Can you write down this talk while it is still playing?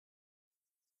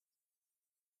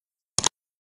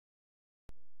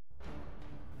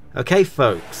Okay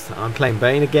folks, I'm playing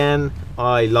Bane again.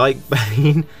 I like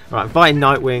Bane. Right, I'm fighting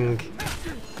Nightwing.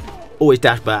 Always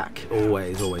dash back.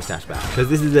 Always dash back. Because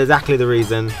this is exactly the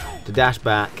reason to dash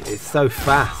back. It's so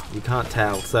fast, you can't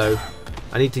tell. So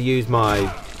I need to use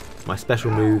my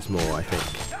special moves more, I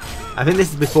think. I think this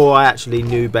is before I actually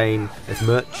knew Bane as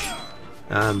much.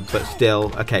 But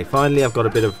still, okay, finally I've got a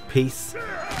bit of peace.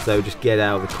 So just get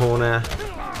out of the corner.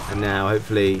 And now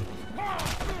hopefully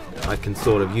I can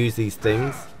sort of use these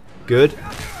things. Good.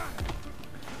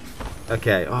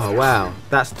 Okay, oh wow.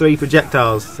 That's 3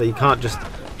 projectiles, so you can't just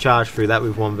charge through that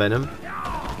with 1 venom.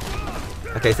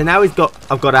 Okay, so now I've got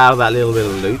out of that little bit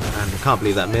of loop, and I can't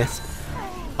believe that missed.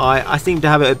 I seem to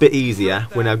have it a bit easier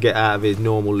when I get out of his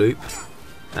normal loop.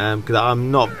 Because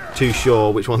I'm not too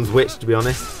sure which one's which, to be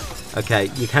honest. Okay,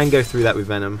 you can go through that with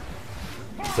venom.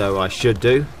 So I should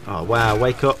do. Oh wow,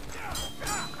 wake up.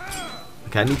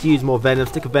 Okay, I need to use more venom.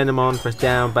 Stick a venom on, press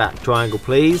down, back, triangle,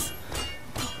 please.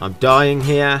 I'm dying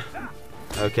here.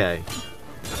 Okay.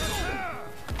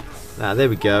 Now, there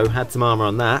we go. Had some armor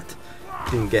on that.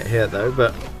 Didn't get hit though,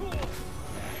 but...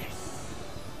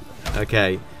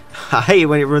 Okay. I hate it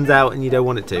when it runs out and you don't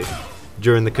want it to.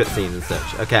 During the cutscene and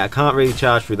such. Okay, I can't really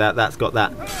charge through that. That's got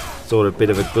that sort of bit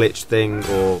of a glitch thing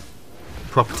or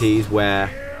properties where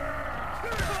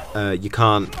you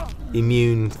can't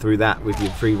immune through that with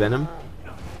your free venom.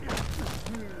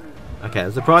 Okay,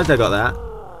 I'm surprised I got that,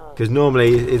 because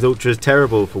normally his ultra is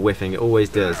terrible for whiffing. It always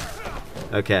does.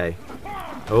 Okay.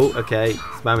 Oh, okay.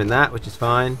 Spamming that, which is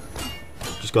fine.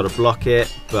 Just got to block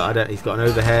it, but I don't. He's got an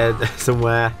overhead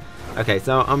somewhere. Okay,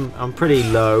 so I'm pretty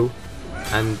low,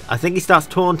 and I think he starts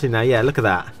taunting now. Yeah, look at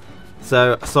that.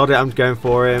 So sod it, I'm going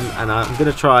for him, and I'm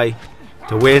gonna try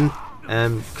to win,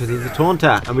 because he's a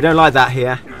taunter, and we don't like that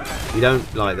here. We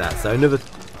don't like that. So another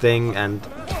thing, and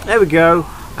there we go.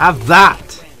 Have that.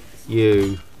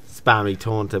 You spammy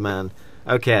taunter, man.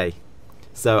 Okay,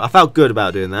 so I felt good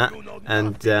about doing that,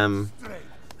 and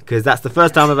because that's the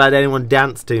first time I've had anyone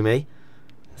dance to me,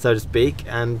 so to speak,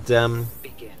 and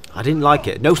I didn't like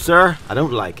it. No sir, I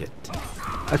don't like it.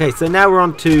 Okay, so now we're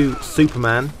on to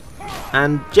Superman,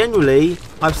 and generally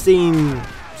I've seen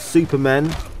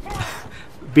Supermen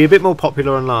be a bit more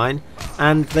popular online,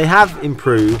 and they have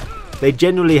improved. They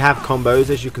generally have combos,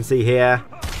 as you can see here.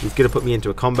 He's going to put me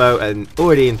into a combo and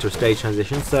already into a stage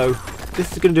transition, so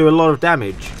this is going to do a lot of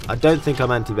damage. I don't think I'm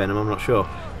anti-venom, I'm not sure.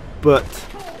 But,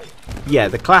 yeah,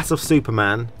 the class of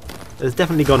Superman has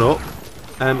definitely gone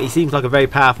up. He seems like a very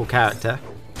powerful character.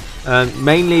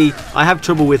 Mainly, I have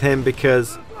trouble with him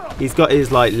because he's got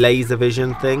his like laser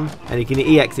vision thing, and he can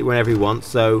EX it whenever he wants,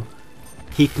 so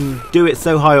he can do it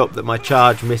so high up that my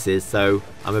charge misses, so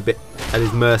I'm a bit at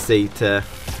his mercy to,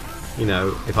 you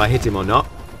know, if I hit him or not.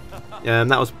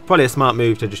 That was probably a smart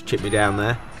move to just chip me down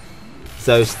there.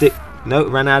 So stick... No,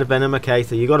 ran out of venom. Okay,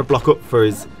 so you got to block up for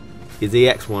his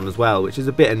EX one as well, which is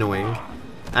a bit annoying.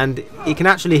 And he can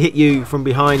actually hit you from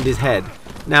behind his head.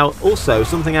 Now, also,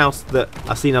 something else that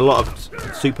I've seen a lot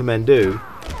of Supermen do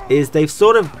is they've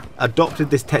sort of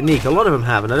adopted this technique. A lot of them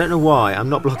have, and I don't know why. I'm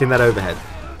not blocking that overhead.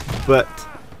 But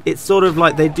it's sort of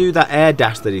like they do that air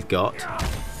dash that he's got,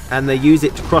 and they use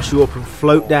it to cross you up and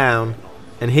float down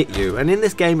and hit you. And in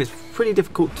this game, it's pretty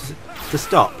difficult to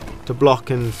stop, to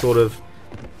block and sort of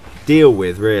deal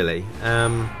with, really.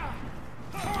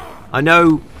 I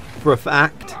know for a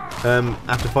fact,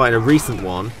 after fighting a recent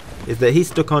one, is that he's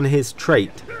stuck on his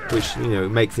trait, which, you know,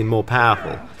 makes him more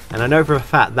powerful. And I know for a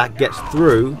fact that gets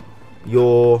through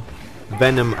your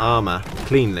venom armor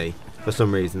cleanly for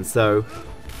some reason. So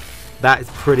that is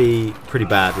pretty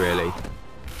bad, really.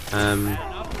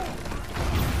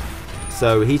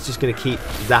 So he's just going to keep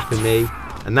zapping me,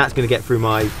 and that's going to get through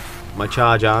my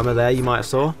charge armor there, you might have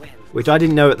saw, which I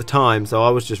didn't know at the time, so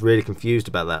I was just really confused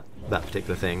about that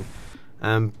particular thing.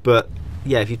 But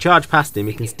yeah, if you charge past him,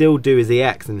 he can still do his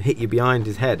EX and hit you behind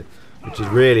his head, which is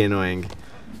really annoying.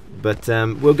 But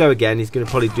we'll go again. He's going to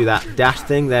probably do that dash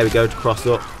thing. There we go, to cross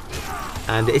up,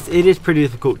 and it is pretty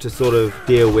difficult to sort of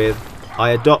deal with.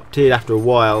 I adopted after a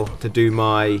while to do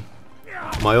my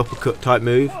uppercut type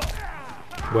move,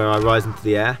 where I rise into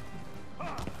the air.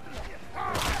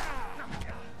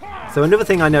 So another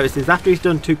thing I noticed is after he's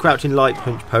done 2 crouching light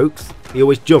punch pokes, he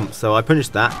always jumps, so I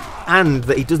punished that, and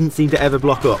that he doesn't seem to ever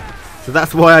block up. So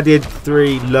that's why I did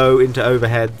 3 low into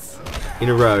overheads in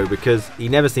a row, because he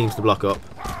never seems to block up.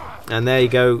 And there you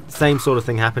go, same sort of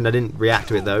thing happened. I didn't react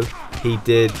to it though. He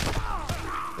did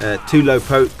 2 low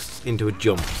pokes into a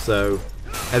jump, so,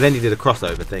 and then he did a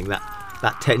crossover thing,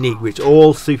 that technique which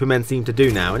all Supermen seem to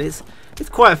do now, and it's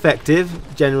quite effective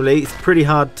generally. It's pretty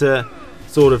hard to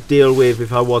sort of deal with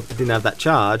if I didn't have that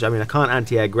charge. I mean, I can't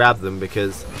anti-air grab them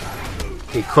because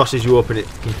it crosses you up and it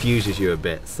confuses you a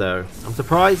bit. So I'm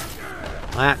surprised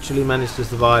I actually managed to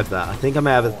survive that. I think I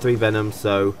may have a 3 venom,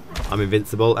 so I'm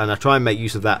invincible, and I try and make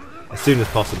use of that as soon as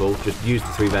possible. Just use the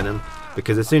 3 venom,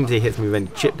 because as soon as he hits me with any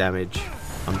chip damage,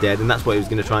 I'm dead, and that's what he was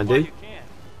going to try and do.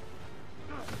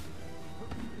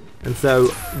 And so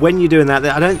when you're doing that,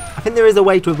 I think there is a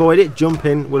way to avoid it.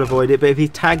 Jumping will avoid it, but if he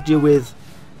tagged you with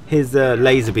his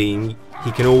laser beam,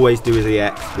 he can always do his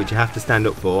EX, which you have to stand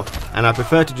up for, and I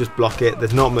prefer to just block it.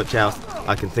 There's not much else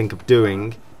I can think of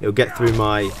doing. It'll get through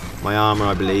my armor,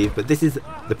 I believe, but this is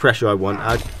the pressure I want.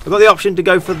 I've got the option to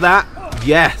go for that.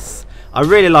 Yes! I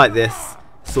really like this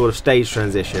sort of stage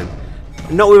transition.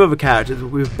 Not with other characters, but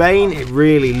with Bane it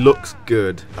really looks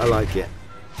good. I like it.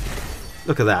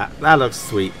 Look at that. That looks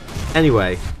sweet.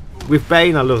 Anyway, with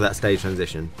Bane I love that stage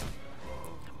transition.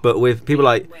 But with people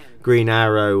like Green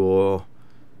Arrow or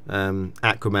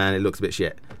Aquaman, it looks a bit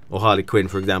shit. Or Harley Quinn,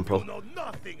 for example.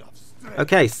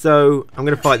 Okay, so I'm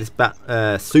going to fight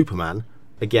this Superman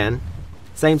again.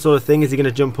 Same sort of thing. Is he going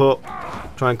to jump up,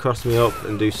 try and cross me up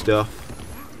and do stuff?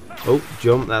 Oh,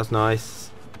 jump. That's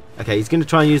nice. Okay, he's going to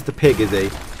try and use the pig, is he?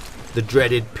 The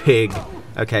dreaded pig.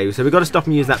 Okay, so we've got to stop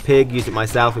him use that pig. Use it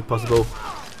myself if possible.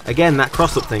 Again, that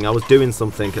cross-up thing. I was doing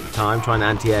something at the time, trying to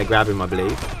anti-air grab him, I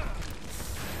believe.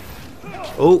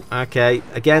 Oh, okay.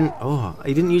 Again. Oh,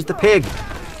 he didn't use the pig.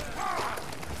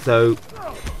 So,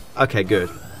 okay, good.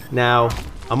 Now,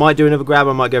 I might do another grab,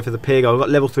 I might go for the pig. I've got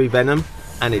level 3 venom,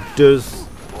 and it does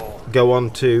go on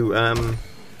to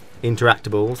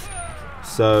interactables.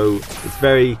 So, it's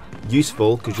very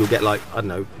useful, because you'll get like, I don't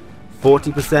know,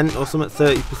 40% or something,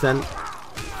 30%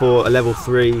 for a level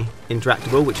 3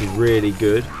 interactable, which is really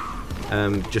good.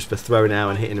 Just for throwing out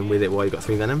and hitting them with it while you've got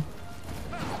 3 venom.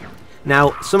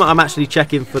 Now, something I'm actually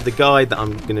checking for the guide that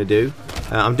I'm going to do.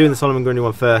 I'm doing the Solomon Grundy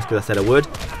one first because I said I would,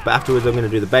 but afterwards I'm going to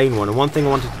do the Bane one. And one thing I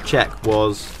wanted to check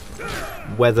was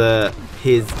whether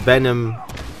his venom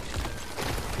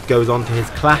goes on to his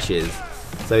clashes.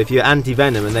 So if you're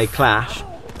anti-venom and they clash,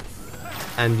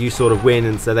 and you sort of win,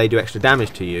 and so they do extra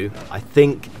damage to you, I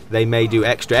think they may do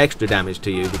extra damage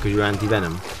to you because you're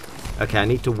anti-venom. Okay, I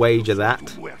need to wager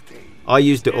that. I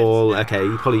used it all. Okay,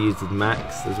 you probably used it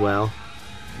max as well.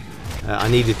 I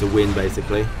needed to win,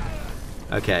 basically.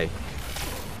 Okay.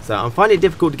 So I'm finding it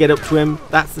difficult to get up to him.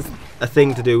 That's a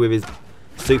thing to do with his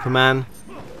Superman.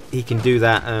 He can do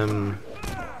that.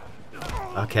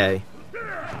 Okay.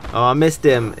 Oh, I missed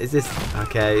him. Is this...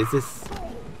 Okay, is this...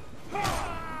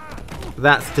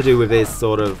 That's to do with his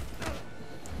sort of...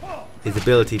 his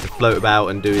ability to float about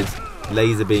and do his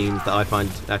laser beams that I find...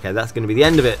 Okay, that's going to be the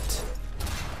end of it.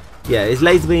 Yeah, his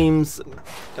laser beams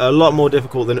are a lot more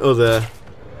difficult than other...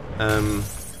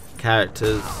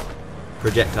 characters'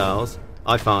 projectiles,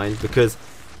 I find, because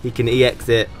he can EX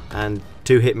it and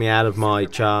 2-hit me out of my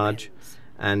charge,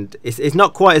 and it's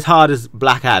not quite as hard as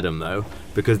Black Adam though,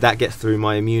 because that gets through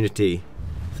my immunity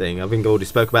thing. I think I already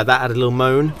spoke about that, had a little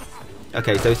moan.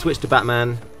 Okay, so switch to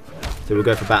Batman, so we'll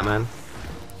go for Batman.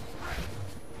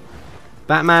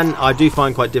 Batman I do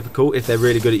find quite difficult if they're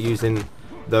really good at using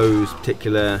those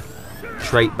particular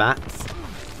trait bats.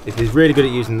 If he's really good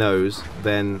at using those,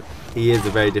 then he is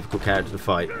a very difficult character to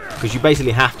fight, because you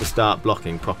basically have to start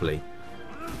blocking properly.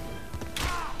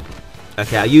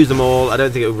 Okay, I use them all. I don't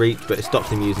think it will reach, but it stops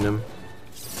him using them.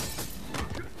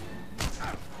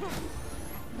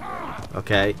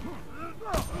 Okay.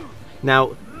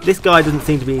 Now, this guy doesn't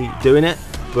seem to be doing it,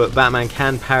 but Batman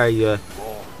can parry your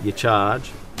charge,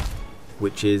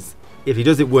 which is, if he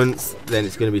does it once, then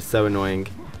it's going to be so annoying,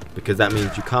 because that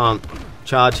means you can't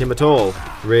charge him at all,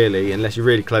 really, unless you're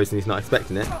really close and he's not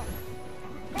expecting it.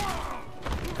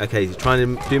 Okay, he's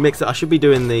trying to do mix-up. I should be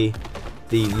doing the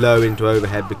low into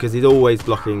overhead, because he's always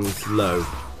blocking low.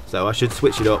 So I should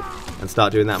switch it up and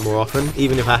start doing that more often,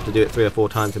 even if I have to do it 3 or 4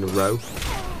 times in a row.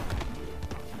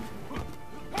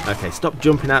 Okay, stop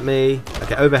jumping at me.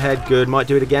 Okay, overhead, good. Might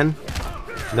do it again.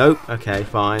 Nope. Okay,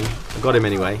 fine. I got him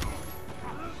anyway.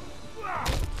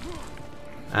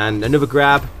 And another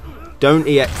grab. Don't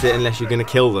EX it unless you're going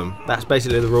to kill them. That's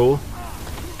basically the rule.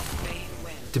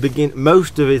 To begin,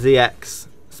 most of his EX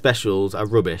specials are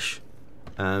rubbish.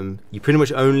 You pretty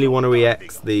much only want to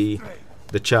EX the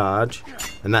charge,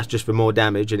 and that's just for more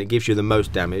damage, and it gives you the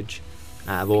most damage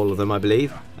out of all of them, I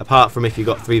believe. Apart from if you've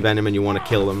got 3 venom and you want to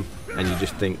kill them, and you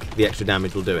just think the extra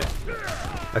damage will do it.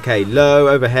 Okay, low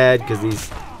overhead, because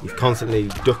he's constantly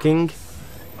ducking.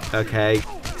 Okay,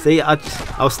 see, I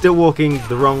was still walking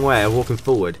the wrong way. I'm walking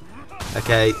forward.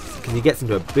 Okay, because he gets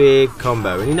into a big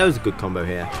combo, and he knows a good combo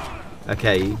here.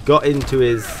 Okay, he got into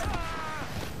his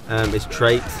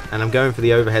trait, and I'm going for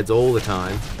the overheads all the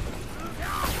time.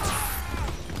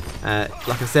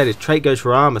 Like I said, his trait goes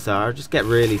for armor, so I just get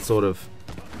really sort of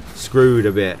screwed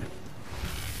a bit.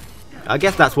 I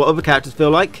guess that's what other characters feel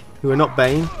like, who are not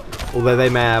Bane, although they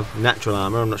may have natural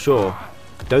armor, I'm not sure.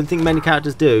 Don't think many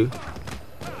characters do.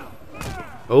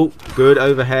 Oh, good,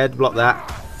 overhead, block that.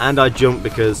 And I jumped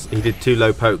because he did 2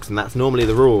 low pokes, and that's normally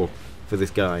the rule for this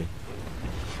guy.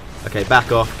 Okay,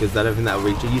 back off, because I don't think that'll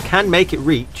reach it. You can make it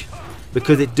reach,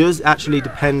 because it does actually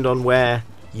depend on where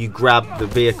you grab the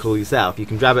vehicle yourself. You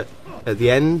can grab it at the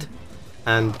end,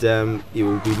 and it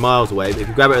will be miles away. But if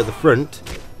you grab it at the front,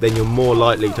 then you're more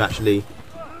likely to actually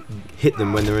hit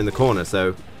them when they're in the corner.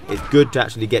 So it's good to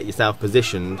actually get yourself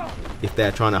positioned if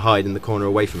they're trying to hide in the corner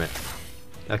away from it.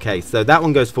 Okay, so that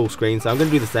one goes full screen, so I'm going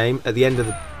to do the same at the end of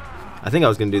the... I think I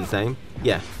was going to do the same.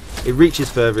 Yeah, it reaches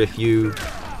further if you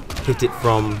hit it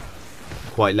from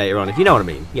quite later on, if you know what I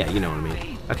mean. Yeah, you know what I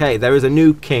mean. Okay, there is a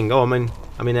new king. Oh, I'm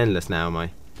in Endless now, am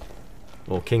I?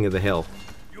 Or King of the Hill.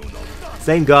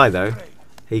 Same guy, though.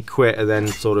 He quit and then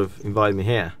sort of invited me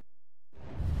here.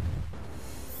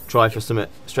 Try for something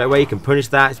straight away. You can punish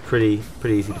that. It's pretty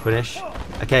easy to punish.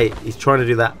 Okay, he's trying to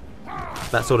do that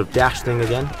sort of dash thing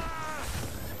again.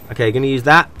 Okay, gonna use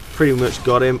that. Pretty much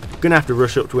got him. Gonna have to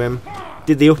rush up to him.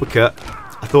 Did the uppercut.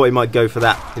 I thought he might go for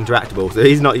that interactable. So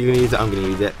he's not gonna use it. I'm gonna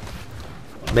use it.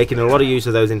 Making a lot of use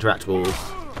of those interactables.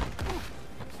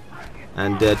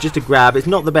 And just a grab. It's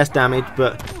not the best damage,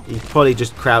 but he's probably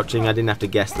just crouching. I didn't have to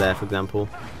guess there, for example.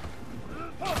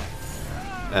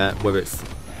 Whether it's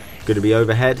going to be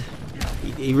overhead.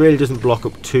 He really doesn't block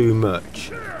up too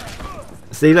much.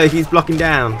 See, look, he's blocking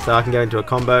down, so I can go into a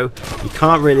combo. You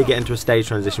can't really get into a stage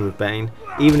transition with Bane.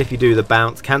 Even if you do the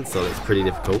bounce cancel, it's pretty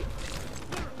difficult.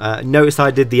 Notice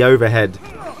I did the overhead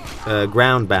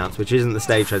ground bounce, which isn't the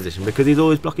stage transition, because he's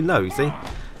always blocking low, you see?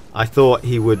 I thought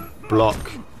he would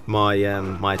block my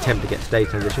my attempt to get stage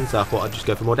transition, so I thought I'd just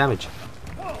go for more damage.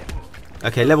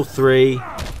 Okay, level 3.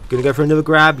 Gonna go for another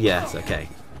grab? Yes, okay.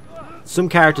 Some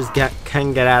characters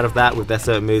can get out of that with their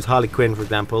certain moves. Harley Quinn, for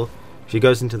example, if she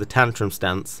goes into the tantrum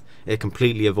stance, it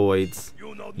completely avoids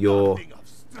your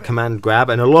command grab,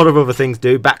 and a lot of other things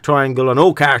do. Back triangle on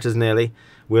all characters nearly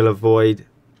will avoid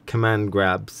command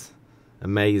grabs.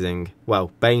 Amazing.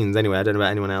 Well, Bane's anyway, I don't know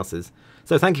about anyone else's.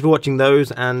 So thank you for watching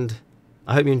those, and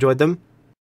I hope you enjoyed them.